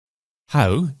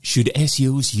How should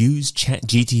SEOs use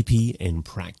ChatGTP in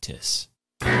practice?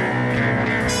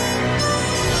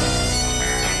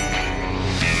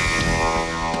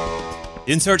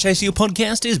 In Search SEO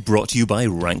podcast is brought to you by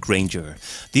Rank Ranger,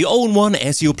 the all-in-one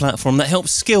SEO platform that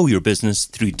helps scale your business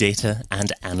through data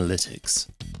and analytics.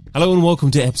 Hello and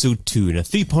welcome to episode 2 in a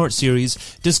 3-part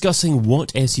series discussing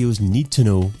what SEOs need to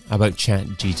know about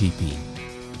ChatGTP.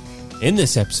 In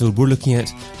this episode, we're looking at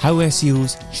how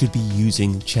SEOs should be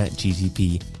using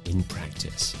ChatGTP in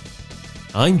practice.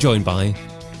 I'm joined by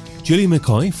Julia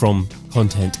McCoy from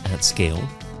Content at Scale,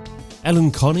 Ellen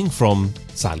Conning from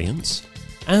Salience,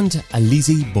 and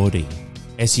Alizée Baudez,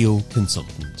 SEO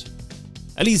consultant.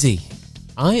 Alizée,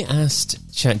 I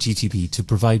asked ChatGTP to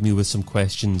provide me with some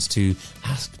questions to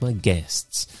ask my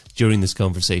guests during this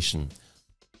conversation.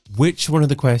 Which one of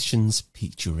the questions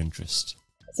piqued your interest?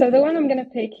 So the one I'm going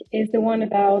to pick is the one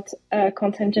about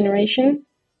content generation.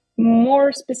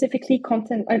 More specifically,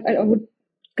 content. I would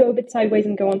go a bit sideways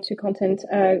and go on to content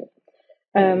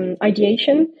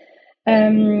ideation.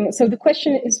 So the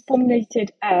question is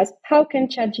formulated as, how can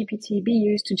ChatGPT be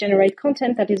used to generate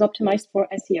content that is optimized for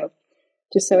SEO?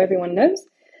 Just so everyone knows.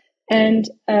 And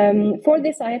for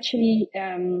this, I actually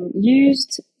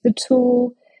used the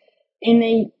tool in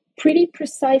a pretty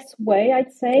precise way,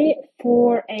 I'd say,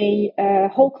 for a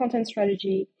whole content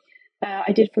strategy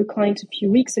I did for a client a few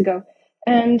weeks ago.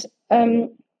 And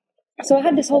so I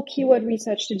had this whole keyword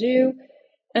research to do,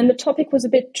 and the topic was a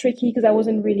bit tricky because I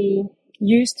wasn't really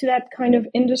used to that kind of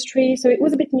industry. So it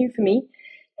was a bit new for me.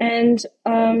 And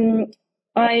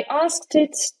I asked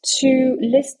it to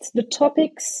list the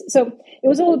topics. So it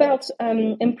was all about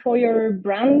employer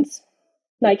brands,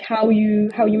 like how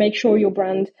you make sure your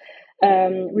brand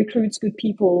recruits good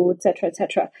people, etc.,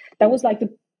 etc. That was like the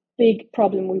big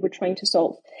problem we were trying to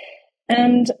solve.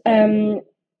 And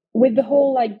with the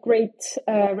whole like great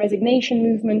resignation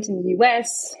movement in the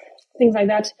US, things like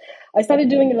that, I started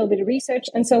doing a little bit of research.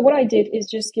 And so what I did is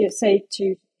just say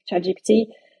to ChatGPT,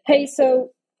 hey,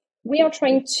 so we are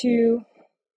trying to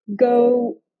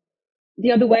go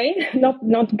the other way,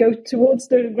 not go towards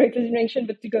the great resignation,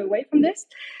 but to go away from this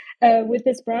with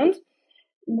this brand.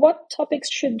 What topics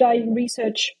should I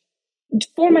research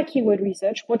for my keyword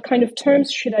research? What kind of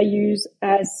terms should I use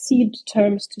as seed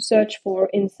terms to search for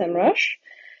in SEMrush?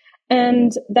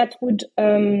 And that would,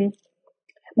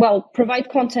 provide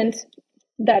content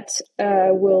that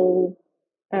will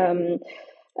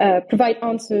provide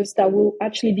answers that will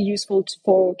actually be useful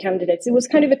for candidates. It was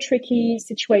kind of a tricky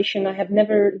situation. I have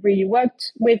never really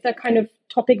worked with that kind of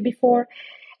topic before.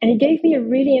 And it gave me a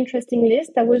really interesting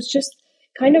list that was just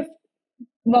kind of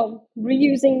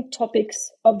reusing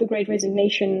topics of the Great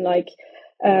Resignation, like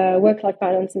work-life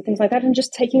balance and things like that, and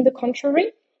just taking the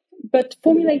contrary, but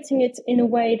formulating it in a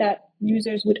way that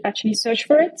users would actually search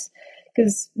for it.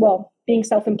 Because, being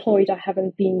self-employed, I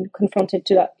haven't been confronted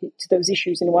to those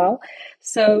issues in a while.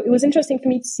 So it was interesting for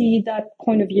me to see that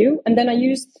point of view. And then I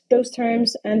used those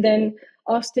terms and then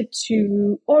asked it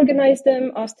to organize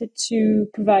them, asked it to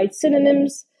provide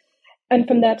synonyms. And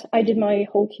from that, I did my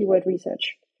whole keyword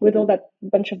research with all that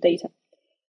bunch of data.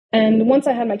 And once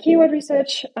I had my keyword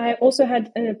research, I also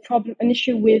had an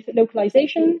issue with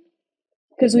localization,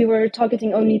 because we were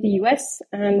targeting only the US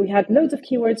and we had loads of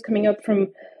keywords coming up from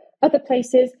other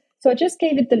places. So I just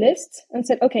gave it the list and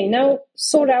said, okay, now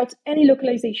sort out any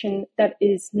localization that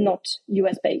is not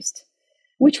US based,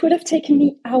 which would have taken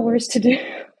me hours to do.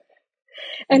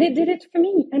 And it did it for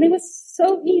me. And it was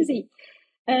so easy.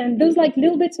 And those like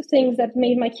little bits of things that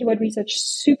made my keyword research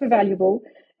super valuable.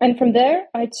 And from there,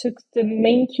 I took the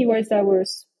main keywords that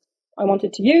I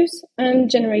wanted to use and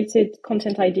generated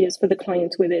content ideas for the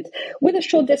client with it, with a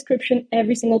short description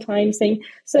every single time saying,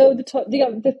 so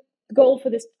the goal for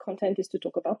this content is to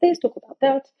talk about this, talk about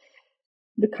that,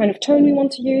 the kind of tone we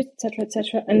want to use, etc.,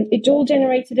 etc. And it all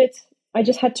generated it. I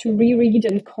just had to reread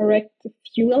and correct a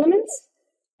few elements,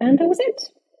 and that was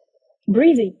it.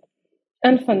 Breezy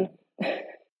and fun.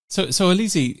 So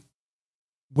Alizée,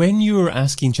 when you're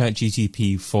asking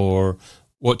ChatGTP for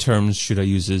what terms should I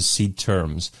use as seed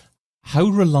terms, how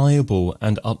reliable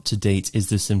and up-to-date is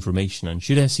this information? And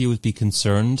should SEOs be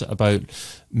concerned about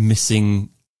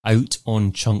missing out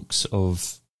on chunks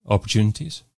of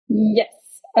opportunities? Yes.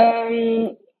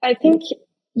 I think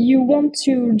you want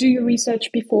to do your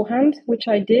research beforehand, which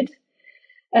I did.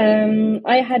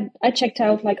 I checked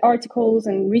out like articles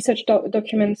and research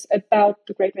documents about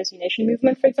the Great Resignation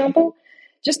movement, for example,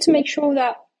 just to make sure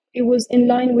that it was in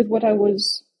line with what I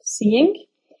was seeing.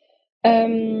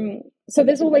 So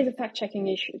there's always a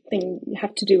fact-checking thing you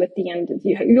have to do at the end.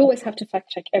 You always have to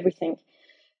fact-check everything.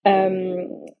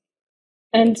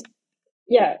 And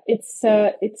yeah, it's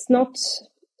not.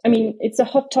 I mean, it's a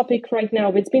hot topic right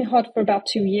now, but it's been hot for about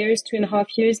 2.5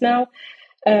 years now,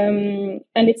 and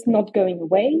it's not going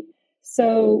away.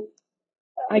 So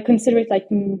I consider it like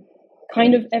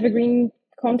kind of evergreen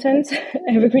content,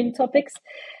 evergreen topics.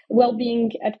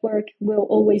 Well-being at work will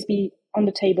always be on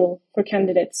the table for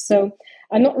candidates. So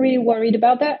I'm not really worried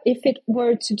about that. If it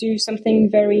were to do something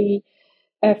very,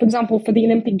 for example, for the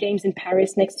Olympic Games in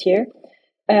Paris next year,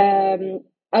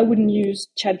 I wouldn't use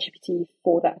Chat GPT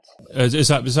for that. Is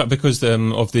that because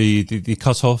of the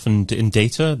cut-off in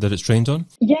data that it's trained on?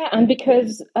 Yeah, and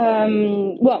because,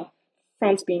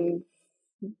 France being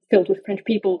filled with French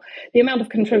people, the amount of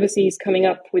controversies coming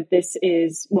up with this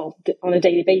is, on a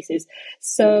daily basis.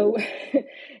 So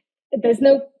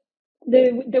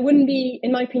there wouldn't be,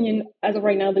 in my opinion, as of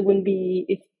right now, there wouldn't be,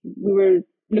 if we were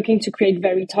looking to create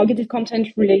very targeted content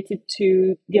related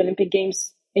to the Olympic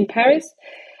Games in Paris,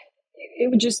 it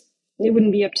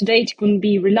wouldn't be up to date, it wouldn't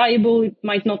be reliable, it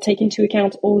might not take into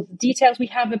account all the details we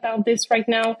have about this right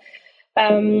now.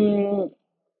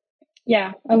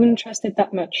 Yeah, I wouldn't trust it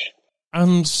that much.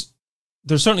 And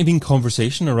there's certainly been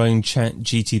conversation around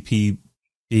ChatGTP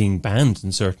being banned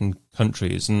in certain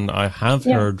countries, and I have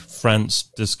heard France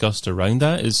discussed around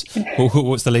that.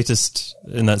 What's the latest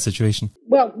in that situation?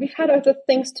 Well, we've had other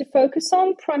things to focus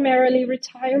on, primarily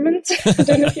retirement. I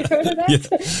don't know if you've heard of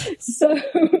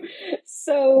that.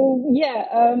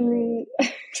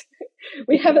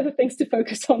 We have other things to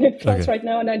focus on in France right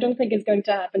now, and I don't think it's going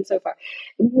to happen so far.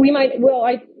 They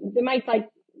might like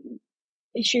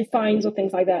issue fines or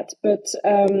things like that, but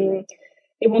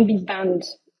it won't be banned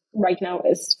right now,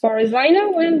 as far as I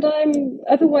know. And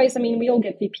otherwise, I mean, we all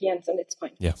get VPNs, and it's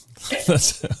fine. Yeah,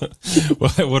 that's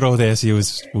what all the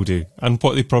SEOs will do, and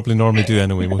what they probably normally do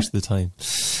anyway most of the time.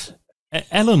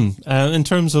 Ellen, in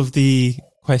terms of the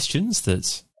questions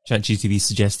that ChatGTP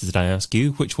suggested that I ask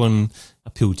you, which one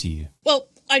appealed to you? Well,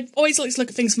 I always like to look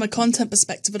at things from a content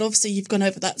perspective, but obviously you've gone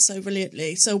over that so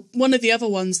brilliantly. So one of the other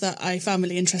ones that I found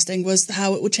really interesting was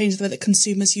how it would change the way that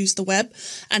consumers use the web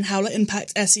and how it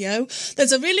impacts SEO.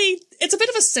 It's a bit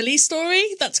of a silly story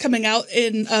that's coming out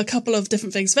in a couple of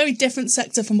different things. Very different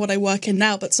sector from what I work in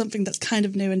now, but something that's kind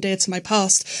of near and dear to my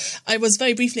past. I was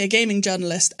very briefly a gaming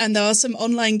journalist, and there are some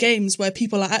online games where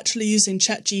people are actually using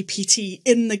ChatGPT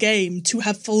in the game to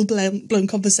have full-blown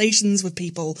conversations with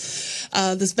people.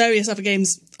 There's various other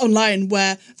games online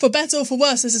where, for better or for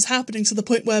worse, this is happening to the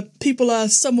point where people are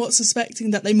somewhat suspecting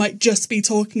that they might just be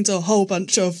talking to a whole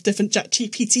bunch of different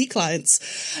ChatGPT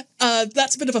clients.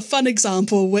 That's a bit of a fun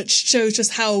example, which shows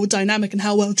just how dynamic and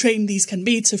how well trained these can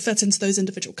be to fit into those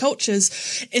individual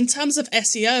cultures. In terms of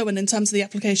SEO and in terms of the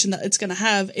application that it's going to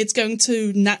have, it's going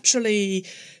to naturally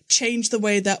change the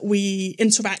way that we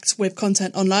interact with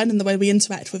content online and the way we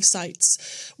interact with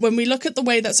sites. When we look at the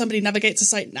way that somebody navigates a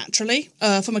site naturally,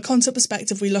 from a content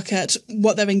perspective, we look at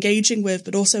what they're engaging with,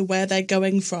 but also where they're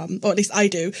going from, or at least I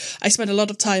do. I spend a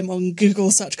lot of time on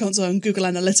Google Search Console and Google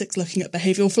Analytics looking at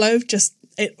behavioral flow.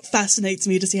 It fascinates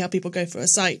me to see how people go through a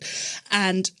site.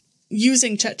 And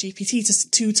using ChatGPT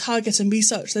to target and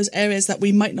research those areas that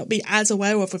we might not be as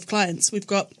aware of with clients. We've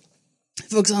got,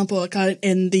 for example, a client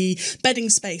in the bedding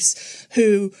space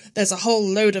who there's a whole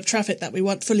load of traffic that we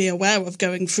weren't fully aware of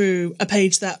going through a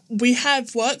page that we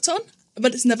have worked on,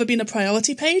 but it's never been a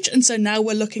priority page. And so now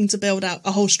we're looking to build out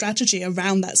a whole strategy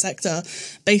around that sector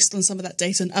based on some of that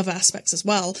data and other aspects as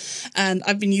well. And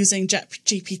I've been using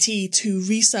ChatGPT to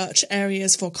research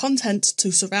areas for content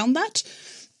to surround that.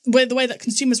 Where the way that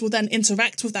consumers will then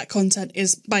interact with that content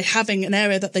is by having an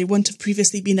area that they wouldn't have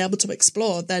previously been able to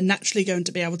explore. They're naturally going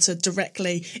to be able to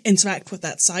directly interact with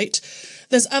that site.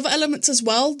 There's other elements as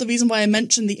well. The reason why I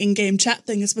mentioned the in-game chat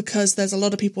thing is because there's a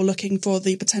lot of people looking for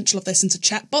the potential of this into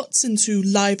chatbots, into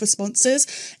live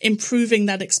responses, improving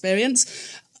that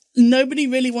experience. Nobody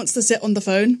really wants to sit on the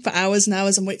phone for hours and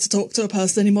hours and wait to talk to a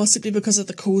person anymore simply because of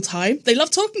the cool time. They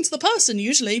love talking to the person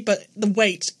usually, but the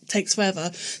wait takes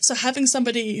forever. So having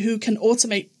somebody who can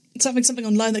having something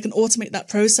online that can automate that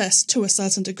process to a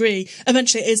certain degree,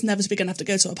 eventually it is inevitably going to have to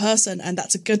go to a person, and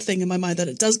that's a good thing in my mind that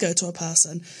it does go to a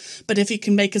person. But if you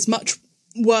can make as much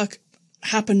work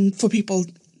happen for people,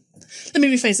 let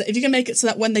me rephrase it, if you can make it so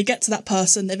that when they get to that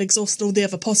person, they've exhausted all the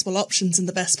other possible options in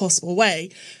the best possible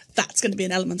way, that's going to be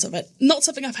an element of it. Not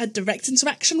something I've had direct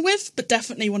interaction with, but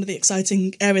definitely one of the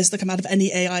exciting areas that come out of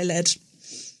any AI-led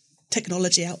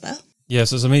technology out there.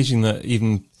 Yes, it's amazing that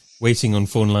even waiting on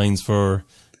phone lines for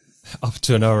up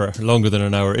to an hour, longer than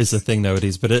an hour, is a thing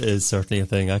nowadays, but it is certainly a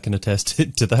thing. I can attest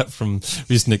to that from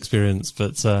recent experience.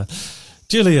 But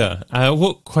Julia,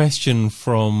 what question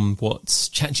from what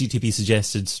ChatGTP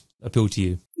suggested appeal to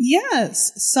you?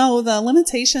 Yes. So the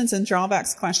limitations and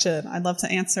drawbacks question, I'd love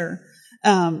to answer.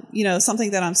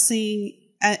 Something that I'm seeing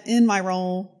in my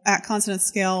role at Content at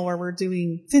Scale, where we're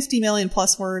doing 50 million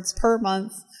plus words per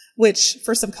month, which,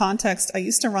 for some context, I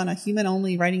used to run a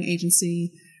human-only writing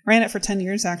agency, ran it for 10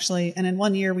 years actually, and in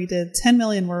 1 year we did 10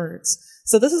 million words.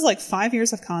 So this is like 5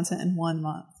 years of content in 1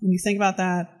 month. When you think about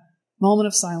that, moment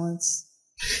of silence.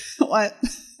 What?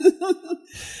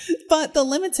 But the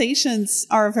limitations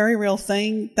are a very real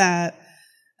thing that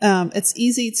it's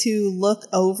easy to look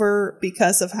over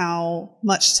because of how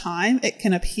much time it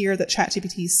can appear that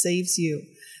ChatGPT saves you.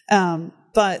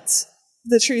 But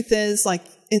the truth is, like,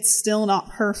 it's still not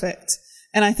perfect.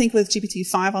 And I think with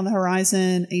GPT-5 on the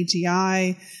horizon,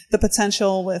 AGI, the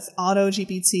potential with Auto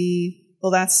GPT,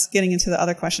 well, that's getting into the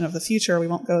other question of the future. We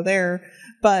won't go there.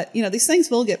 But, these things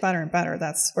will get better and better.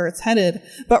 That's where it's headed.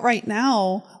 But right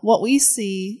now, what we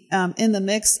see in the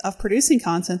mix of producing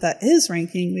content that is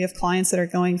ranking, we have clients that are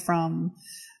going from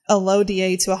a low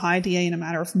DA to a high DA in a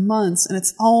matter of months. And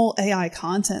it's all AI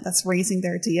content that's raising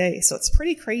their DA. So it's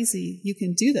pretty crazy. You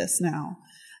can do this now.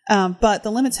 But the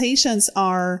limitations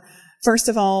are, first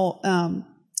of all,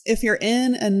 if you're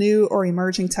in a new or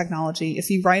emerging technology, if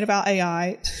you write about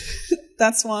AI,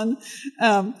 that's one.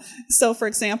 So, for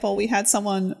example, we had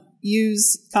someone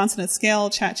use Content at Scale,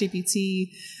 Chat GPT.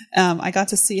 I got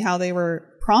to see how they were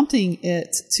prompting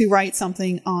it to write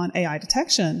something on AI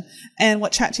detection. And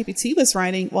what Chat GPT was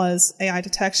writing was AI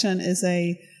detection is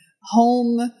a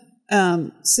home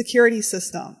security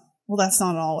system. Well, that's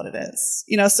not at all what it is.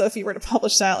 So if you were to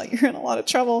publish that, like, you're in a lot of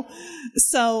trouble.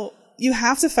 So you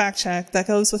have to fact check. That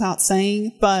goes without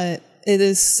saying, but it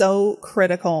is so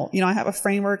critical. I have a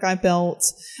framework I built.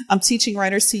 I'm teaching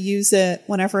writers to use it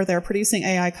whenever they're producing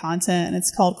AI content, and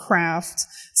it's called Craft.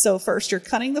 So first, you're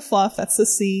cutting the fluff. That's the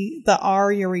C. The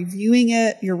R, you're reviewing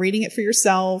it. You're reading it for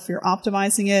yourself. You're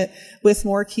optimizing it with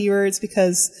more keywords,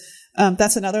 because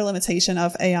that's another limitation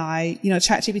of AI.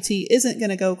 ChatGPT isn't going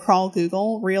to go crawl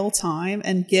Google real time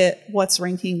and get what's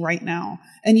ranking right now.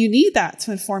 And you need that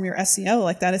to inform your SEO.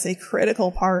 Like, that is a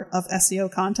critical part of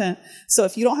SEO content. So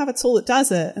if you don't have a tool that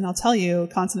does it, and I'll tell you,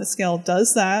 Content at Scale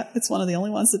does that. It's one of the only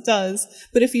ones that does.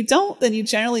 But if you don't, then you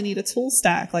generally need a tool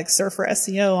stack like SERP for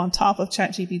SEO on top of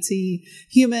ChatGPT,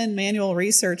 human manual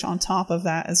research on top of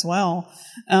that as well.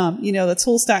 The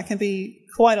tool stack can be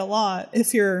quite a lot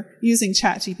if you're using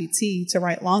ChatGPT to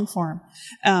write long form.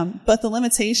 But the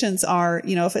limitations are,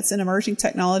 if it's an emerging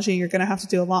technology, you're going to have to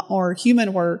do a lot more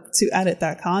human work to edit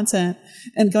that content.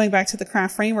 And going back to the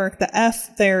Craft framework, the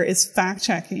F there is fact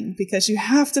checking, because you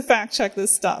have to fact check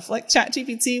this stuff. Like,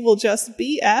 ChatGPT will just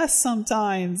BS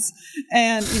sometimes.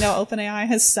 And, OpenAI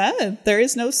has said there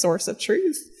is no source of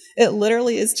truth. It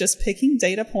literally is just picking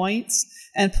data points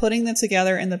and putting them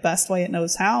together in the best way it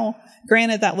knows how.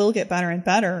 Granted, that will get better and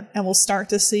better, and we'll start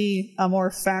to see a more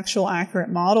factual, accurate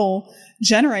model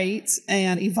generate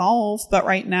and evolve. But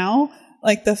right now,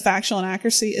 like, the factual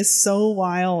inaccuracy is so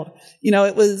wild.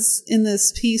 It was in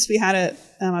this piece we had it,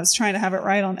 I was trying to have it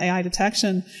right on AI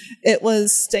detection. It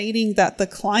was stating that the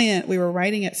client we were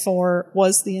writing it for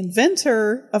was the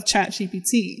inventor of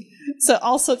ChatGPT. So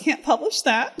also can't publish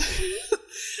that.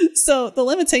 So the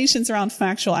limitations around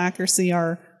factual accuracy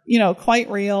are, quite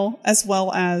real, as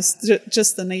well as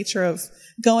just the nature of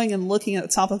going and looking at the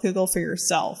top of Google for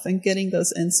yourself and getting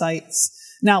those insights.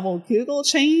 Now, will Google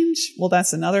change? Well,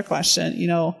 that's another question.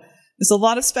 There's a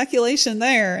lot of speculation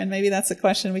there, and maybe that's a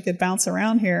question we could bounce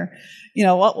around here.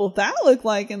 What will that look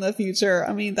like in the future?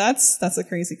 I mean, that's a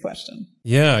crazy question.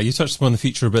 Yeah, you touched upon the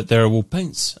future a bit there. We'll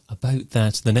bounce about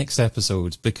that in the next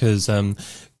episode, because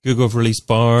Google have released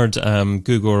Bard.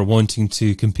 Google are wanting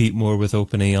to compete more with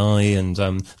OpenAI and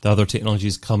the other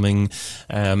technologies coming.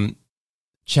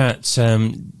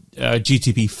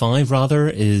 GTP 5 rather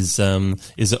is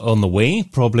on the way.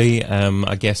 Probably,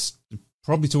 I guess,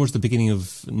 probably towards the beginning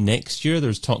of next year.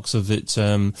 There's talks of it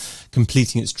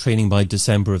completing its training by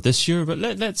December of this year. But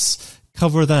let's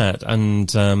cover that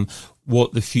and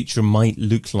what the future might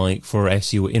look like for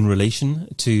SEO in relation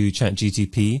to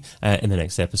ChatGTP in the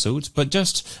next episode. But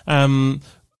just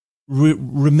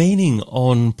remaining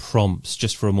on prompts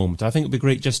just for a moment, I think it'd be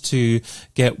great just to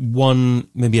get one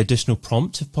maybe additional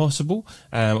prompt if possible,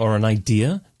 or an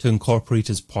idea to incorporate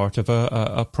as part of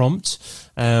a prompt.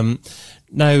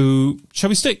 Now, shall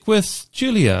we stick with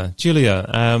Julia? Julia,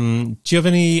 do you have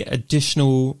any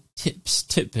additional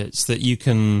tidbits that you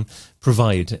can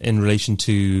provide in relation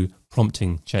to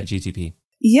prompting ChatGTP?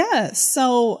 Yeah,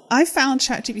 so I found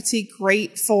ChatGPT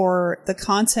great for the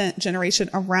content generation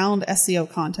around SEO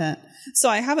content. So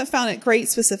I haven't found it great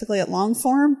specifically at long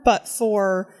form, but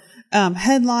for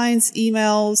headlines,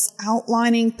 emails,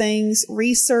 outlining things,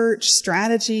 research,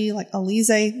 strategy, like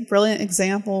Alizée, brilliant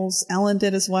examples. Ellen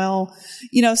did as well.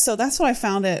 So that's what I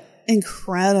found it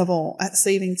incredible at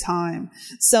saving time.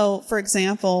 So for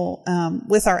example,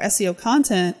 with our SEO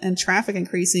content and traffic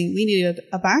increasing, we needed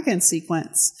a backend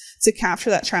sequence to capture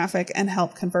that traffic and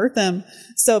help convert them.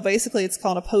 So basically it's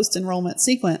called a post-enrollment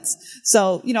sequence.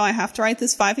 So, I have to write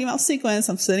this 5 email sequence.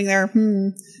 I'm sitting there,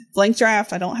 blank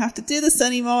draft. I don't have to do this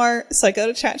anymore. So I go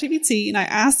to Chat GPT and I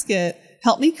ask it,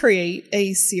 help me create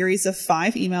a series of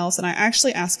 5 emails. And I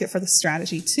actually ask it for the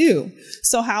strategy too.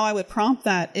 So how I would prompt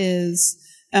that is,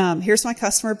 here's my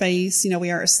customer base. We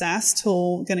are a SaaS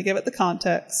tool. I'm going to give it the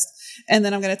context. And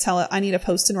then I'm going to tell it I need a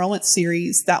post-enrollment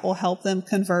series that will help them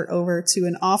convert over to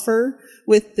an offer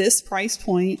with this price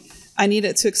point. I need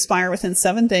it to expire within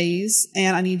 7 days.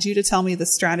 And I need you to tell me the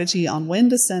strategy on when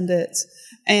to send it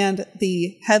and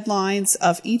the headlines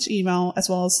of each email, as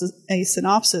well as a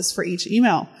synopsis for each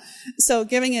email. So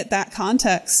giving it that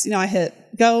context, I hit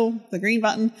go, the green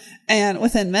button, and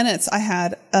within minutes, I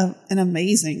had an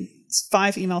amazing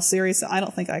 5 email series that I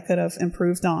don't think I could have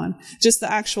improved on. Just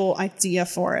the actual idea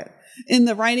for it. In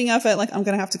the writing of it, I'm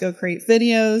going to have to go create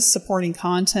videos, supporting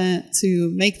content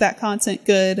to make that content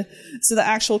good. So the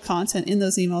actual content in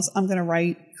those emails, I'm going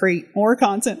to create more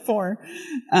content for.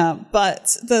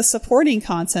 But the supporting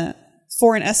content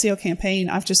for an SEO campaign,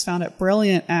 I've just found it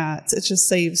brilliant at. It just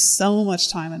saves so much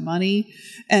time and money.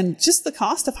 And just the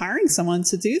cost of hiring someone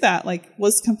to do that,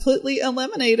 was completely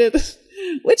eliminated.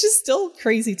 Which is still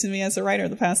crazy to me as a writer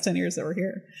the past 10 years that we're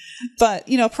here. But,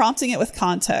 prompting it with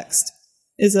context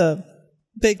is a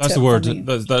big tip. That's the word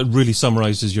that really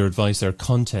summarizes your advice there,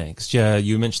 context. Yeah,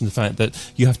 you mentioned the fact that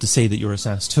you have to say that you're a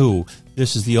SaaS tool.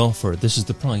 This is the offer. This is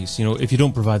the price. If you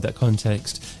don't provide that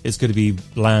context, it's going to be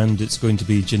bland, it's going to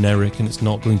be generic, and it's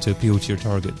not going to appeal to your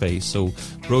target base. So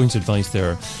brilliant advice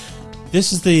there.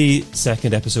 This is the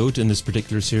second episode in this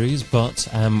particular series, but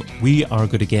we are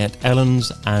going to get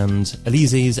Ellen's and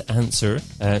Alisée's answer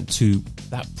to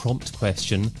that prompt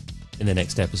question in the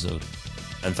next episode.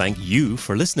 And thank you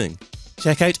for listening.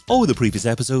 Check out all the previous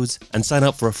episodes and sign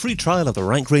up for a free trial of the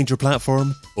Rank Ranger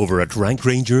platform over at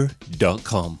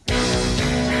rankranger.com.